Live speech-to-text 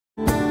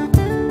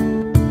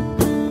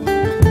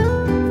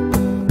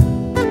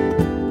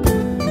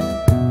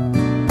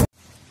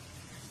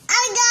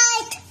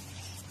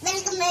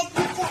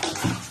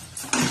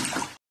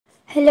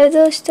Hello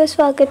दोस्तों,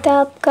 स्वागत है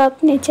आपका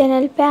अपने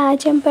चैनल पे।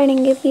 आज हम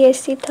पढ़ेंगे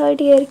बीएससी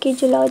थर्ड ईयर की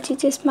जूलॉजी,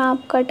 जिसमें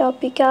आपका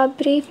टॉपिक है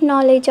ब्रीफ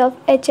नॉलेज ऑफ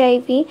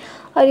HIV।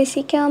 और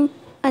इसी के हम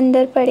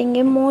अंदर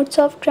पढ़ेंगे modes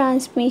of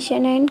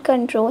transmission and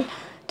control.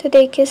 तो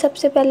देखिए,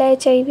 सबसे पहला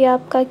HIV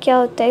आपका क्या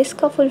होता है।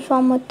 इसका फुल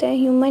फॉर्म होता है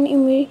ह्यूमन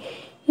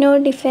इम्यूनो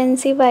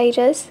डिफेंसिव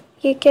वायरस।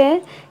 ये क्या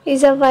है?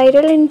 Is a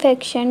viral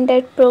infection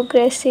that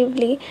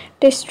progressively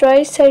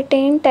destroys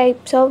certain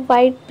types of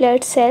white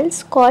blood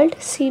cells called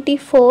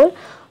CD4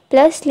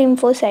 plus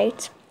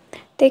lymphocytes.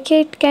 देखिए,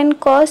 it can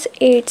cause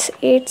ads.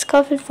 Ads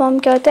का फुल फॉर्म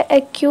क्या होता है?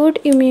 Acute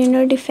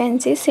immuno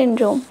defensive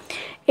syndrome.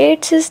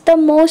 Ads is the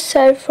most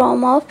serve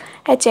form of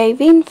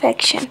HIV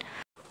infection.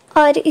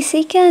 और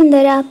इसी के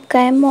अंदर आपका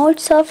है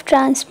मोड्स ऑफ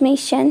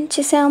ट्रांसमिशन,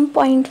 जिसे हम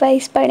पॉइंट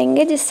वाइज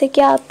पढ़ेंगे, जिससे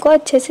कि आपको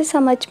अच्छे से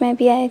समझ में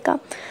भी आएगा।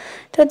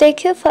 तो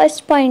देखिए,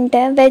 फर्स्ट पॉइंट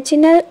है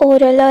वेजिनल,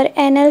 ओरल और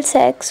anal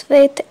sex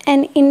with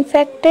an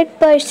infected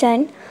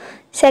person.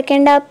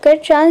 Second आपका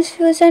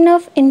transfusion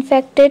of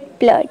infected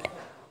blood.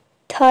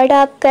 Third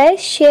आपका है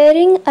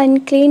शेयरिंग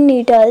अनक्लीन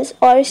नीडल्स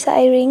और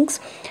सायरिंग्स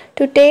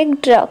टू टेक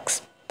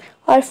ड्रग्स।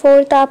 और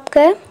फोर्थ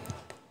आपका है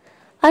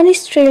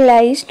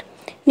अनस्टेरिलाइज्ड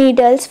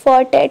needles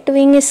for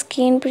tattooing,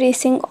 skin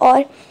pricing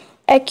और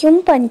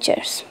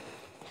एक्यूपंक्चर्स।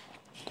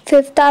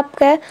 फिफ्थ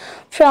आपका है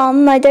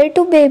from mother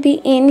to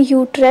baby in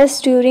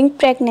uterus during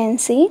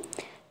pregnancy.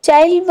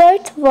 Child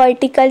birth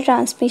vertical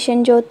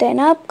transmission जो होता है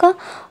ना आपका,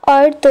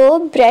 और दो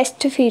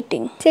ब्रेस्ट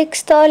फीडिंग।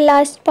 सिक्स्थ और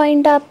लास्ट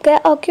पॉइंट आपका है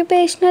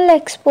occupational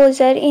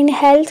exposure in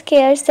health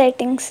care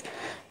settings.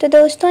 तो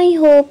दोस्तों, आई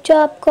होप जो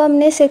आपको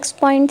हमने 6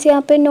 पॉइंट्स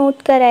यहाँ पे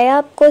नोट कराया,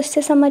 आपको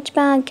इससे समझ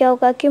में आ गया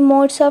होगा कि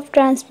मोड्स ऑफ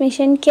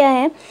ट्रांसमिशन क्या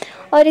है।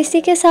 और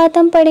इसी के साथ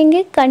हम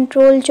पढ़ेंगे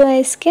कंट्रोल जो है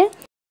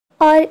इसके,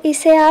 और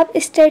इसे आप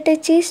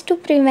स्ट्रेटजीज टू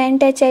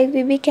प्रिवेंट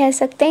HIV भी कह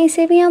सकते हैं।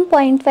 इसे भी हम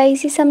पॉइंट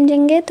वाइज ही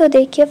समझेंगे। तो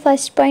देखिए,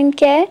 फर्स्ट पॉइंट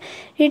क्या है?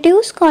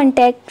 रिड्यूस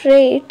कॉन्टैक्ट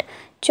रेट,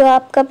 जो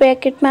आपका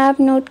ब्रैकेट में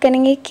आप नोट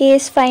करेंगे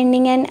case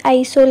finding and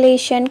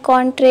isolation,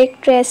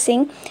 contract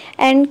tracing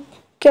and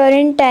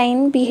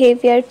quarantine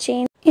behaviour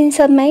change, इन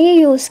सब में ये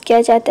यूज़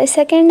किया जाता है।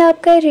 सेकेंड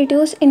आपका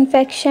रिड्यूस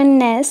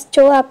इन्फेक्शननेस,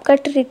 जो आपका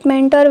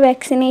ट्रीटमेंट और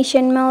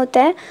वैक्सीनेशन में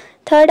होता है।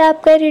 थर्ड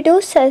आपका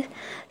reduce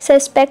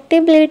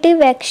susceptibility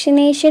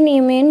vaccination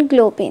immune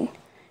globin.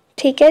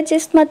 ठीक है,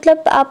 जिस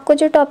मतलब आपको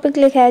जो टॉपिक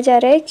लिखाया जा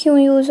रहा है क्यों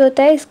यूज़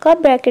होता है, इसका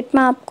ब्रैकेट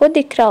में आपको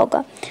दिख रहा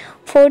होगा।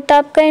 फोर्थ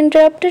आपका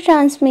interrupt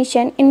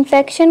transmission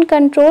infection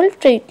control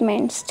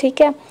treatments.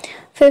 ठीक है।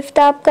 फिफ्थ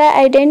आपका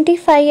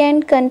identify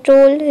and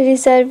control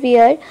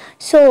reservoir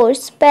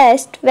source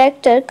paste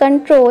vector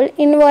control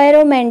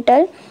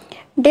environmental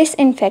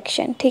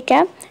disinfection. ठीक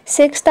है।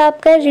 सिक्स्थ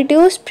आपका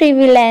reduce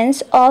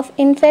prevalence of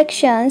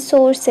infection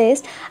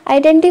sources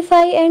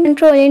identify and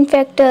control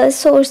इन्फेक्टर्स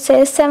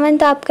sources.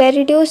 Seventh आपका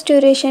reduce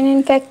duration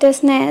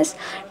इन्फेक्टसनेस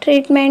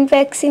treatment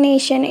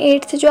vaccination.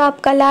 Eighth जो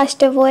आपका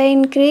last है वो है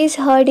इंक्रीज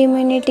हर्ड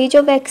इम्यूनिटी,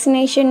 जो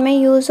वैक्सीनेशन में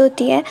यूज़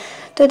होती है।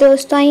 तो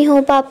दोस्तों, आई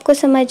होप आपको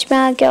समझ में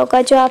आ गया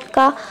होगा जो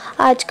आपका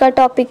आज का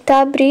टॉपिक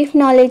था brief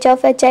knowledge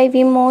of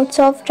HIV modes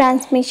of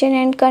transmission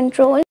and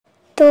control.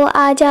 तो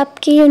आज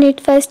आपकी यूनिट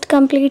फर्स्ट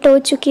कंप्लीट हो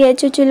चुकी है,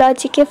 जो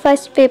जूलॉजी के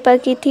फर्स्ट पेपर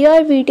की थी।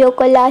 और वीडियो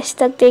को लास्ट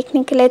तक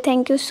देखने के लिए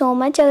थैंक यू सो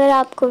मच। अगर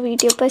आपको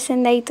वीडियो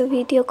पसंद आई तो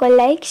वीडियो को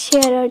लाइक,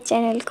 शेयर और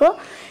चैनल को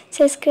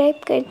सब्सक्राइब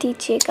कर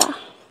दीजिएगा।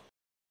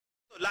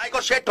 लाइक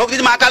और शेयर ठोक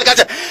दीजिए, महाकाल का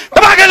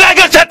लाइक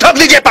और शेयर ठोक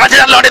दीजिए।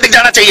 5000 लौटे दिख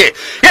जाना चाहिए।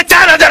 ये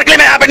 4000 के लिए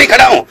मैं यहाँ पे नहीं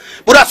खड़ा हूँ।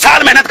 पूरा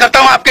साल मेहनत करता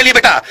हूँ आपके लिए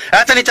बेटा।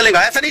 ऐसा नहीं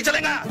चलेगा, ऐसा नहीं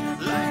चलेगा।